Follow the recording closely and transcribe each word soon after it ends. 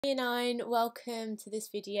Hey Nine, welcome to this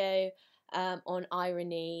video on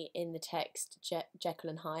irony in the text Jekyll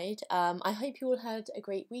and Hyde. I hope you all had a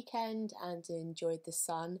great weekend and enjoyed the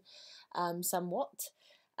sun somewhat.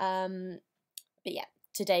 But yeah,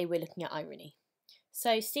 today we're looking at irony.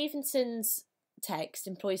 So Stevenson's text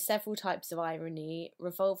employs several types of irony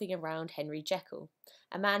revolving around Henry Jekyll,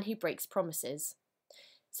 a man who breaks promises.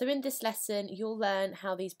 So in this lesson, you'll learn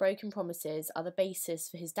how these broken promises are the basis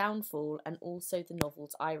for his downfall and also the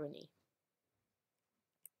novel's irony.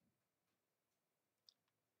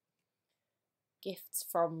 Gifts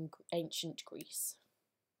from ancient Greece.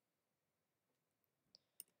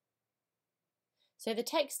 So the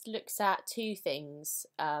text looks at two things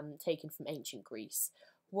taken from ancient Greece.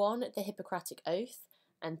 One, the Hippocratic Oath,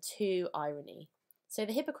 and two, irony. So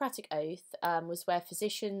the Hippocratic Oath was where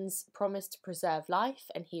physicians promised to preserve life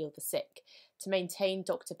and heal the sick, to maintain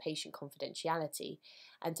doctor-patient confidentiality,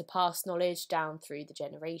 and to pass knowledge down through the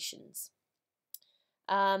generations.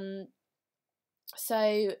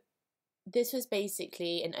 So this was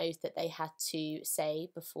basically an oath that they had to say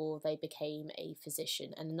before they became a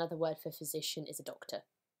physician, and another word for physician is a doctor.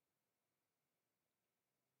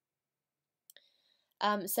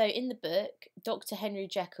 So in the book, Dr. Henry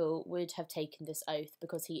Jekyll would have taken this oath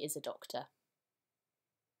because he is a doctor.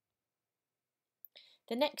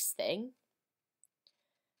 The next thing,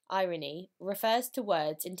 irony, refers to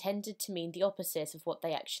words intended to mean the opposite of what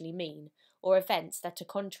they actually mean, or events that are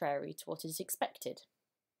contrary to what is expected.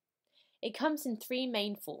 It comes in three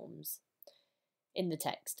main forms in the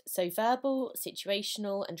text, so verbal,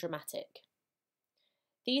 situational, and dramatic.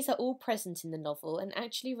 These are all present in the novel and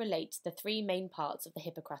actually relate to the three main parts of the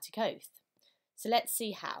Hippocratic Oath. So let's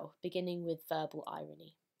see how, beginning with verbal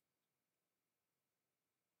irony.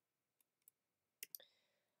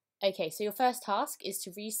 Okay, so your first task is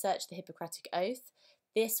to research the Hippocratic Oath.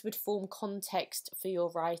 This would form context for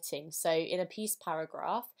your writing. So in a piece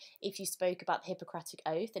paragraph, if you spoke about the Hippocratic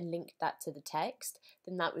Oath and linked that to the text,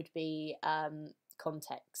 then that would be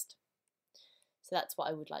context. So that's what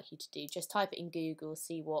I would like you to do. Just type it in Google,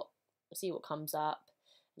 see what comes up,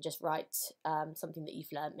 and just write something that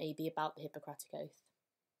you've learnt maybe about the Hippocratic Oath.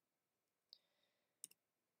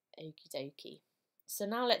 Okie dokie. So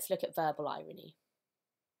now let's look at verbal irony.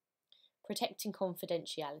 Protecting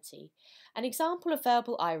confidentiality. An example of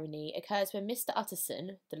verbal irony occurs when Mr.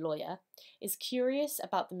 Utterson, the lawyer, is curious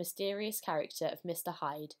about the mysterious character of Mr.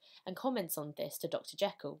 Hyde and comments on this to Dr.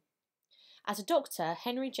 Jekyll. As a doctor,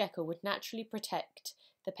 Henry Jekyll would naturally protect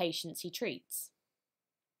the patients he treats.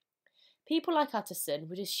 People like Utterson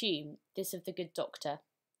would assume this of the good doctor.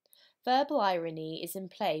 Verbal irony is in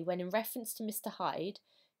play when, in reference to Mr. Hyde,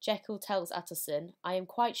 Jekyll tells Utterson, "I am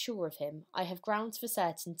quite sure of him. I have grounds for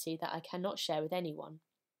certainty that I cannot share with anyone."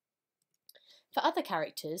 For other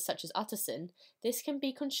characters, such as Utterson, this can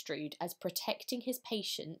be construed as protecting his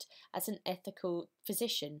patient as an ethical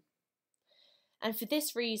physician. And for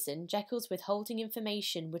this reason, Jekyll's withholding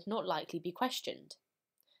information would not likely be questioned.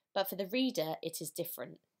 But for the reader, it is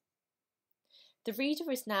different. The reader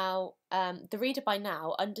by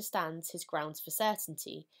now understands his grounds for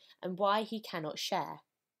certainty and why he cannot share.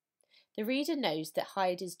 The reader knows that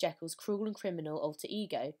Hyde is Jekyll's cruel and criminal alter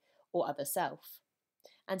ego, or other self.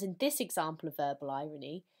 And in this example of verbal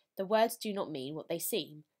irony, the words do not mean what they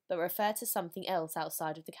seem, but refer to something else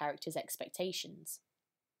outside of the character's expectations.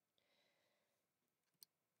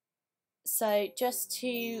 So just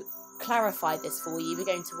to clarify this for you, we're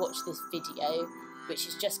going to watch this video, which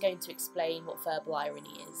is just going to explain what verbal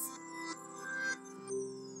irony is.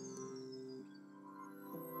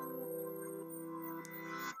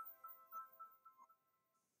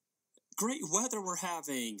 Great weather we're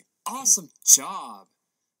having! Awesome job!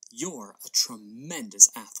 You're a tremendous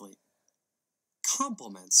athlete.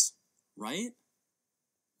 Compliments, right?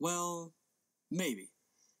 Well, maybe.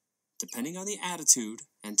 Depending on the attitude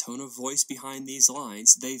and tone of voice behind these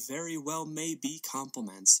lines, they very well may be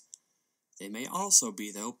compliments. They may also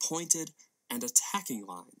be, though, pointed and attacking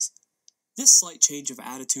lines. This slight change of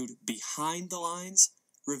attitude behind the lines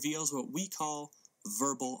reveals what we call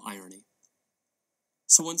verbal irony.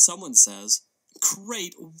 So when someone says,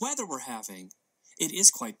 "Great weather we're having," it is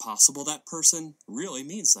quite possible that person really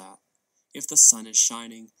means that. If the sun is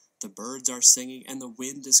shining, the birds are singing, and the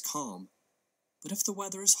wind is calm. But if the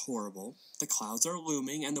weather is horrible, the clouds are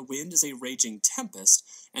looming, and the wind is a raging tempest,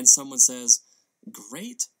 and someone says,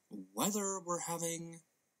 "Great weather we're having,"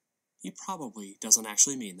 he probably doesn't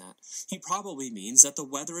actually mean that. He probably means that the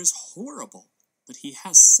weather is horrible, but he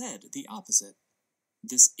has said the opposite.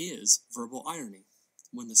 This is verbal irony,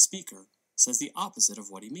 when the speaker says the opposite of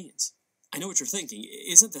what he means. I know what you're thinking.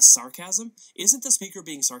 Isn't this sarcasm? Isn't the speaker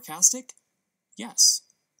being sarcastic? Yes,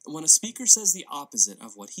 When a speaker says the opposite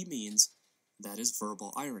of what he means, that is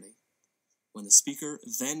verbal irony. When the speaker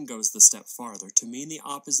then goes the step farther to mean the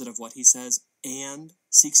opposite of what he says and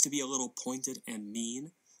seeks to be a little pointed and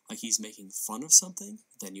mean, like he's making fun of something,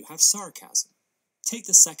 then you have sarcasm. Take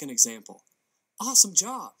the second example. Awesome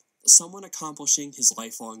job! Someone accomplishing his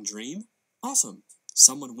lifelong dream? Awesome.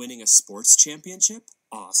 Someone winning a sports championship?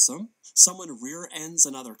 Awesome. Someone rear-ends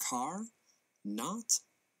another car? Not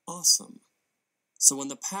awesome. So when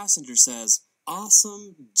the passenger says,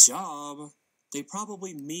 awesome job, they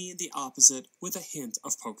probably mean the opposite with a hint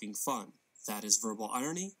of poking fun. That is verbal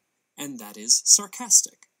irony, and that is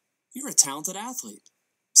sarcastic. You're a talented athlete.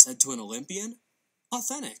 Said to an Olympian?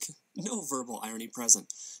 Authentic. No verbal irony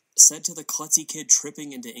present. Said to the klutzy kid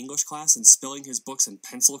tripping into English class and spilling his books and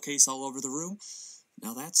pencil case all over the room?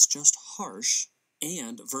 Now that's just harsh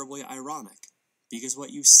and verbally ironic, because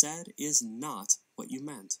what you said is not what you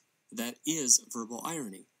meant. That is verbal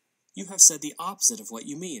irony. You have said the opposite of what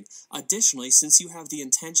you mean. Additionally, since you have the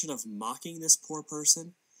intention of mocking this poor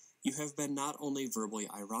person, you have been not only verbally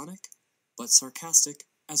ironic, but sarcastic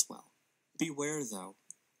as well. Beware, though.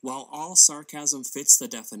 While all sarcasm fits the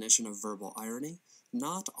definition of verbal irony,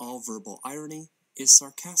 not all verbal irony is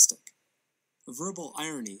sarcastic. Verbal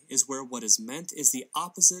irony is where what is meant is the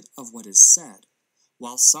opposite of what is said,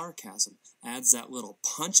 while sarcasm adds that little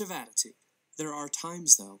punch of attitude. There are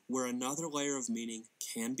times, though, where another layer of meaning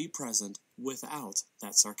can be present without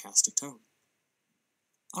that sarcastic tone.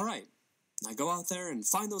 All right, now go out there and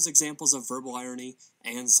find those examples of verbal irony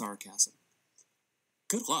and sarcasm.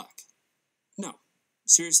 Good luck. No,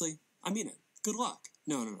 seriously, I mean it. Good luck.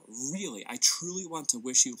 No, really, I truly want to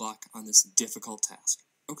wish you luck on this difficult task.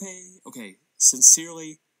 Okay,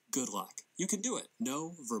 sincerely, good luck. You can do it.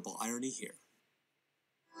 No verbal irony here.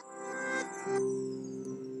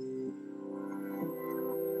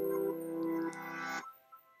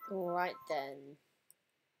 Alright then.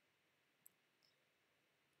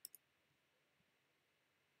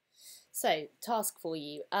 So, task for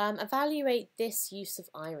you. Evaluate this use of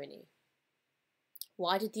irony.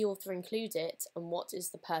 Why did the author include it, and what is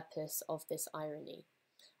the purpose of this irony?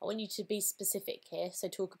 I want you to be specific here, so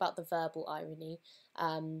talk about the verbal irony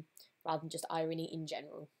rather than just irony in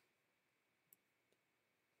general.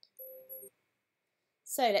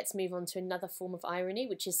 So let's move on to another form of irony,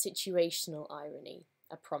 which is situational irony,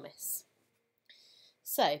 a promise.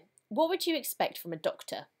 So, what would you expect from a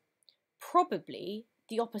doctor? Probably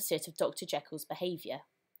the opposite of Dr. Jekyll's behaviour.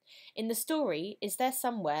 In the story, is there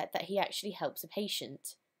somewhere that he actually helps a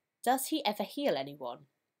patient? Does he ever heal anyone?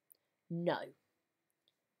 No.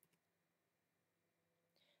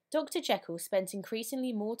 Dr. Jekyll spent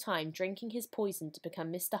increasingly more time drinking his poison to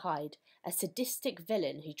become Mr. Hyde, a sadistic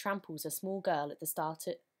villain who tramples a small girl at the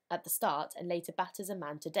start and later batters a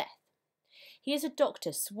man to death. He is a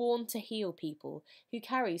doctor sworn to heal people, who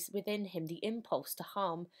carries within him the impulse to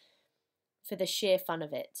harm for the sheer fun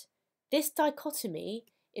of it. This dichotomy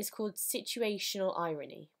is called situational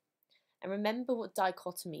irony. And remember what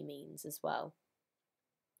dichotomy means as well.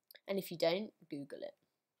 And if you don't, Google it.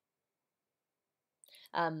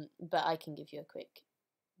 But I can give you a quick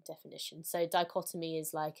definition. So dichotomy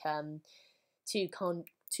is like two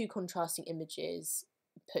contrasting images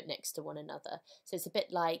put next to one another. So it's a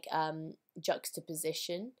bit like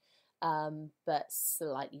juxtaposition, but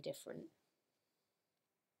slightly different.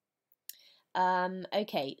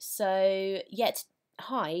 Okay, so yet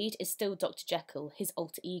Hyde is still Dr. Jekyll, his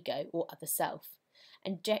alter ego or other self.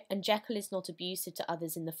 And Jekyll is not abusive to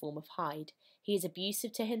others in the form of Hyde. He is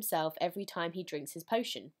abusive to himself every time he drinks his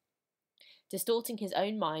potion, distorting his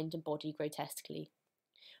own mind and body grotesquely.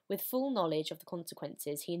 With full knowledge of the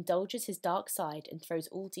consequences, he indulges his dark side and throws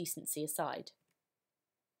all decency aside.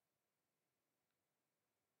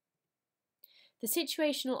 The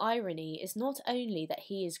situational irony is not only that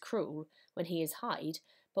he is cruel when he is Hyde,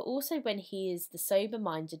 but also when he is the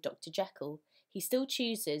sober-minded Dr. Jekyll. He still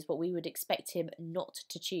chooses what we would expect him not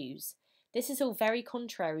to choose. This is all very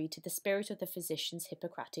contrary to the spirit of the physician's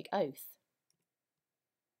Hippocratic oath.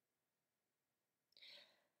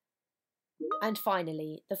 And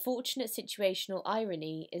finally, the fortunate situational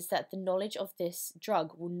irony is that the knowledge of this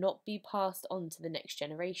drug will not be passed on to the next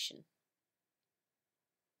generation.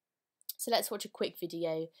 So let's watch a quick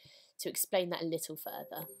video to explain that a little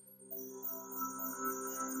further.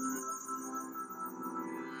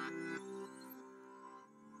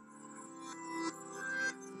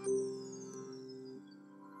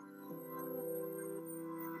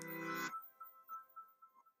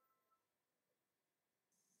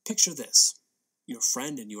 Picture this. Your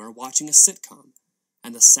friend and you are watching a sitcom,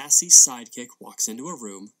 and the sassy sidekick walks into a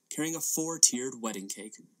room carrying a 4-tiered wedding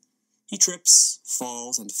cake. He trips,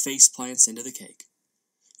 falls, and face plants into the cake.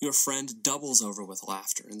 Your friend doubles over with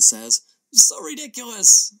laughter and says, "So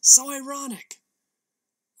ridiculous! So ironic!"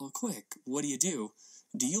 Well, quick, what do?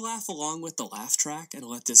 Do you laugh along with the laugh track and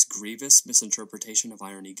let this grievous misinterpretation of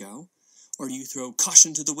irony go? Or do you throw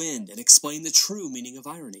caution to the wind and explain the true meaning of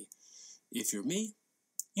irony? If you're me,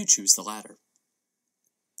 you choose the latter.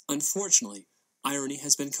 Unfortunately, irony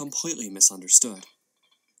has been completely misunderstood.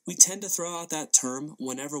 We tend to throw out that term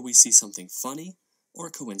whenever we see something funny or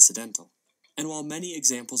coincidental. And while many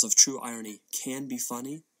examples of true irony can be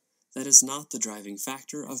funny, that is not the driving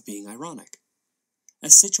factor of being ironic. A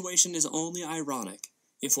situation is only ironic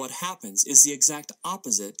if what happens is the exact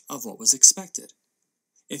opposite of what was expected.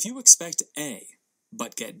 If you expect A,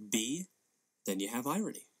 but get B, then you have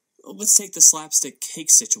irony. Let's take the slapstick cake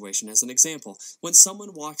situation as an example. When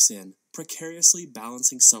someone walks in, precariously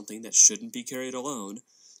balancing something that shouldn't be carried alone,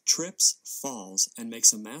 trips, falls, and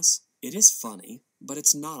makes a mess, it is funny, but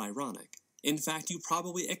it's not ironic. In fact, you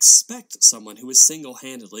probably expect someone who is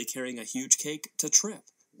single-handedly carrying a huge cake to trip.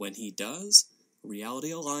 When he does,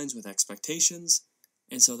 reality aligns with expectations,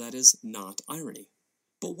 and so that is not irony.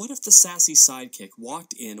 But what if the sassy sidekick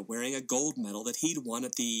walked in wearing a gold medal that he'd won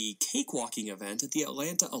at the cakewalking event at the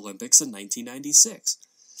Atlanta Olympics in 1996?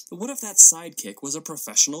 What if that sidekick was a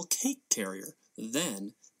professional cake carrier?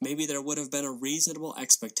 Then, maybe there would have been a reasonable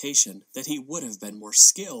expectation that he would have been more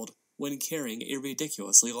skilled when carrying a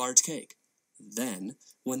ridiculously large cake. Then,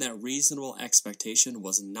 when that reasonable expectation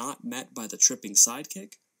was not met by the tripping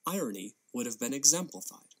sidekick, irony would have been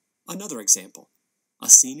exemplified. Another example. A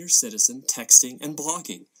senior citizen texting and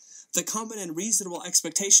blogging. The common and reasonable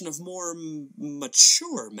expectation of more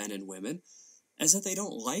mature men and women is that they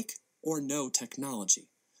don't like or know technology,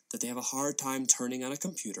 that they have a hard time turning on a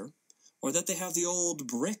computer, or that they have the old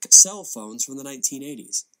brick cell phones from the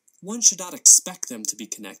 1980s. One should not expect them to be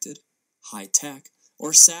connected, high-tech,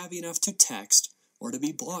 or savvy enough to text or to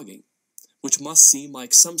be blogging, which must seem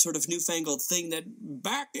like some sort of newfangled thing that,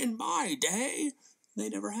 back in my day, they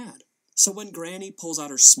never had. So when Granny pulls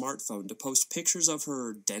out her smartphone to post pictures of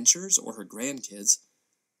her dentures or her grandkids,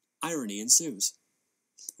 irony ensues.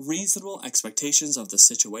 Reasonable expectations of the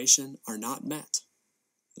situation are not met.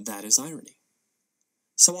 That is irony.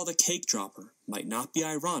 So while the cake dropper might not be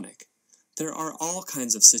ironic, there are all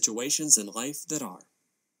kinds of situations in life that are.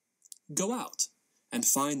 Go out and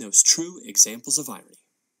find those true examples of irony.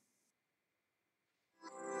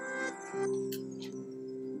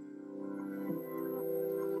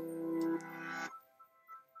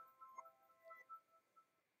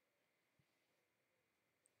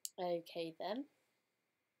 Okay then.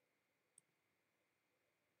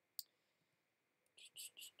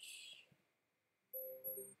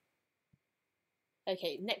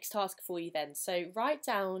 Okay, next task for you then. So write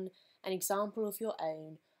down an example of your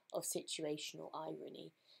own of situational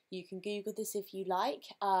irony. You can Google this if you like.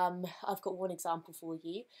 I've got one example for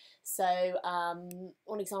you. So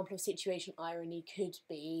one example of situational irony could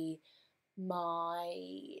be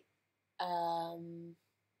my...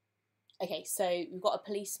 okay, so we've got a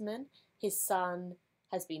policeman. His son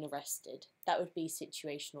has been arrested. That would be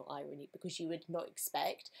situational irony because you would not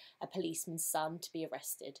expect a policeman's son to be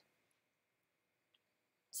arrested.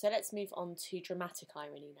 So let's move on to dramatic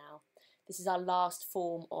irony now. This is our last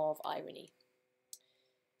form of irony.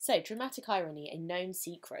 So, dramatic irony, a known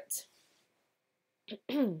secret.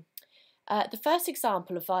 The first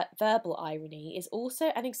example of verbal irony is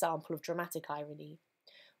also an example of dramatic irony.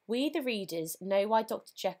 We, the readers, know why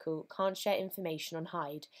Dr. Jekyll can't share information on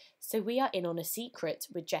Hyde, so we are in on a secret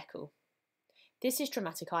with Jekyll. This is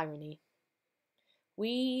dramatic irony.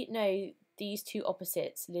 We know these two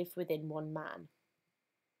opposites live within one man.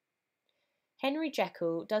 Henry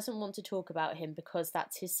Jekyll doesn't want to talk about him because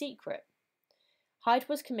that's his secret. Hyde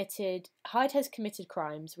has committed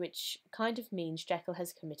crimes, which kind of means Jekyll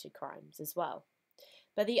has committed crimes as well.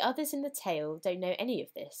 But the others in the tale don't know any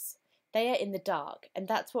of this. They are in the dark, and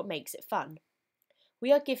that's what makes it fun.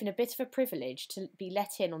 We are given a bit of a privilege to be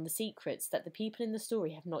let in on the secrets that the people in the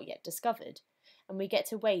story have not yet discovered, and we get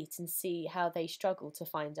to wait and see how they struggle to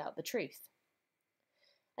find out the truth.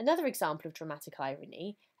 Another example of dramatic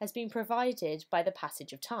irony has been provided by the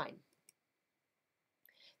passage of time.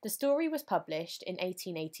 The story was published in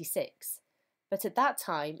 1886, but at that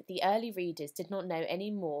time the early readers did not know any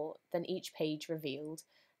more than each page revealed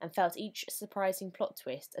and felt each surprising plot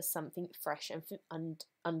twist as something fresh and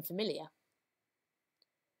unfamiliar.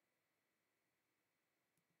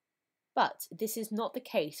 But this is not the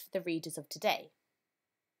case for the readers of today.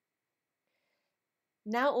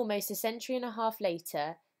 Now, almost a century and a half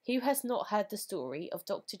later, who has not heard the story of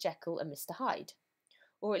Dr. Jekyll and Mr. Hyde?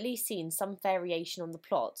 or at least seen some variation on the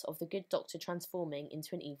plot of the good doctor transforming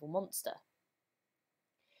into an evil monster.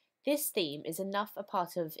 This theme is enough a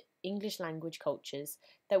part of English language cultures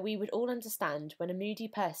that we would all understand when a moody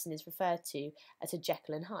person is referred to as a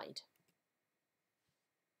Jekyll and Hyde.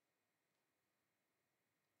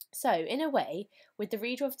 So, in a way, with the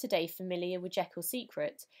reader of today familiar with Jekyll's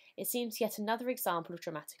secret, it seems yet another example of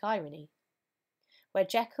dramatic irony, where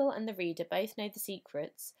Jekyll and the reader both know the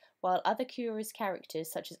secrets, while other curious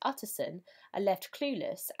characters such as Utterson are left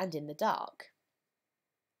clueless and in the dark.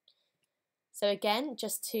 So again,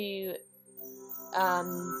 just to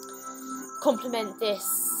complement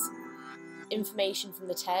this information from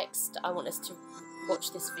the text, I want us to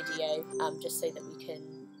watch this video just so that we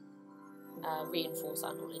can reinforce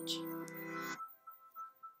our knowledge.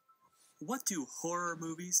 What do horror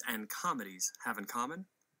movies and comedies have in common?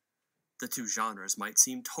 The two genres might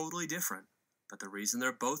seem totally different, but the reason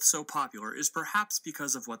they're both so popular is perhaps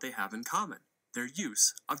because of what they have in common: their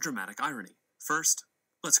use of dramatic irony. First,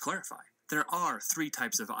 let's clarify. There are three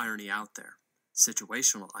types of irony out there.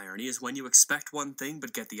 Situational irony is when you expect one thing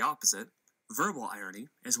but get the opposite. Verbal irony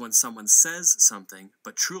is when someone says something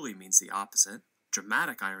but truly means the opposite.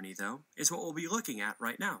 Dramatic irony, though, is what we'll be looking at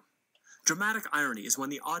right now. Dramatic irony is when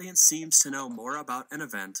the audience seems to know more about an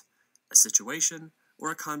event, a situation,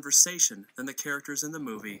 or a conversation than the characters in the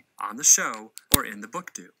movie, on the show, or in the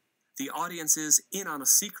book do. The audience is in on a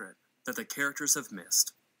secret that the characters have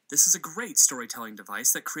missed. This is a great storytelling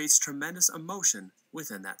device that creates tremendous emotion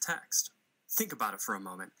within that text. Think about it for a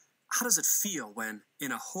moment. How does it feel when,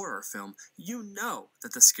 in a horror film, you know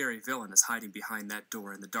that the scary villain is hiding behind that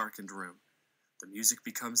door in the darkened room? The music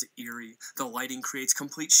becomes eerie, the lighting creates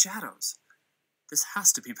complete shadows. This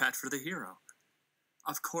has to be bad for the hero.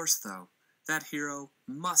 Of course, though, that hero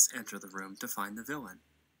must enter the room to find the villain.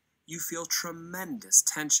 You feel tremendous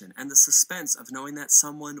tension and the suspense of knowing that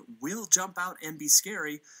someone will jump out and be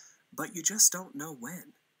scary, but you just don't know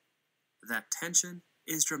when. That tension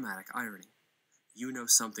is dramatic irony. You know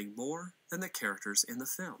something more than the characters in the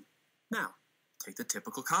film. Now, take the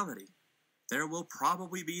typical comedy. There will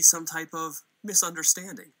probably be some type of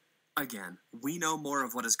misunderstanding. Again, we know more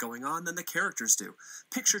of what is going on than the characters do.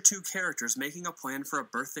 Picture two characters making a plan for a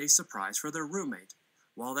birthday surprise for their roommate,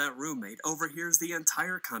 while that roommate overhears the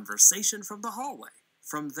entire conversation from the hallway.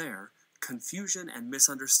 From there, confusion and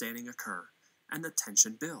misunderstanding occur, and the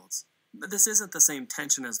tension builds. But this isn't the same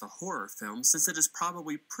tension as the horror film, since it is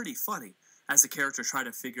probably pretty funny, as the characters try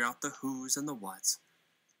to figure out the who's and the what's.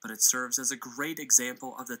 But it serves as a great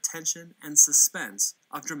example of the tension and suspense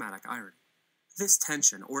of dramatic irony. This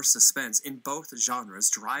tension or suspense in both genres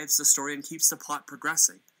drives the story and keeps the plot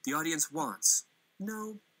progressing. The audience wants,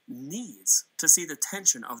 no, needs, to see the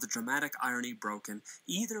tension of the dramatic irony broken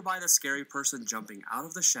either by the scary person jumping out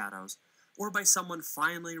of the shadows or by someone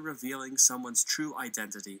finally revealing someone's true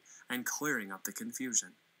identity and clearing up the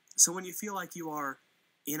confusion. So when you feel like you are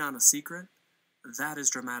in on a secret, that is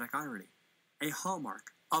dramatic irony, a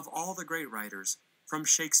hallmark of all the great writers, from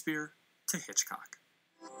Shakespeare to Hitchcock.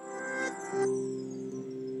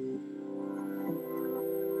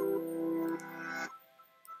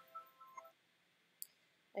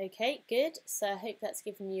 Okay, good. So I hope that's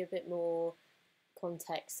given you a bit more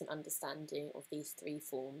context and understanding of these three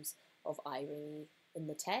forms of irony in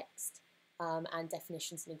the text, and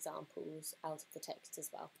definitions and examples out of the text as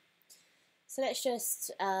well. So let's just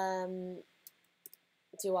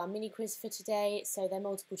do our mini quiz for today. So they're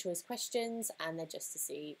multiple choice questions and they're just to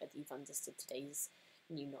see whether you've understood today's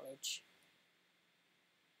new knowledge.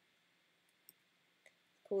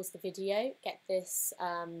 Pause the video, get this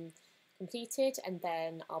completed, and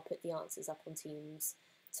then I'll put the answers up on Teams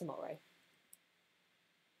tomorrow.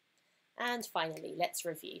 And finally, let's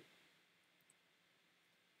review.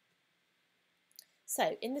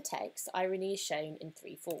 So, in the text, irony is shown in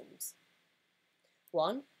three forms.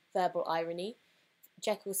 1. Verbal irony.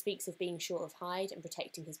 Jekyll speaks of being sure of Hyde and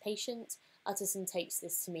protecting his patient. Utterson takes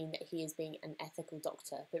this to mean that he is being an ethical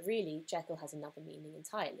doctor, but really, Jekyll has another meaning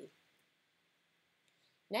entirely.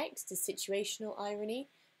 Next is situational irony.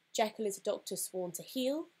 Jekyll is a doctor sworn to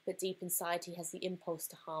heal, but deep inside he has the impulse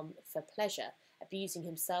to harm for pleasure, abusing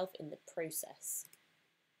himself in the process.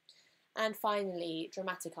 And finally,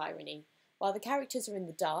 dramatic irony. While the characters are in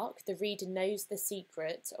the dark, the reader knows the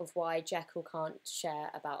secret of why Jekyll can't share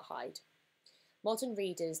about Hyde. Modern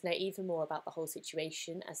readers know even more about the whole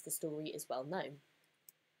situation as the story is well known.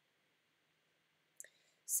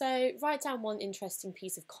 So write down one interesting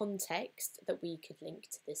piece of context that we could link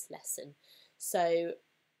to this lesson. So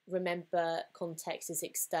remember, context is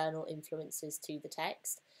external influences to the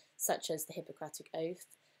text, such as the Hippocratic Oath,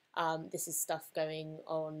 This is stuff going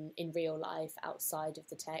on in real life outside of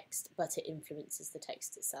the text, but it influences the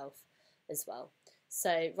text itself as well.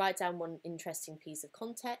 So write down one interesting piece of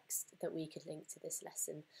context that we could link to this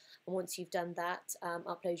lesson. And once you've done that,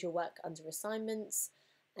 upload your work under assignments.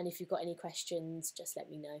 And if you've got any questions, just let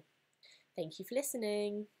me know. Thank you for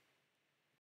listening.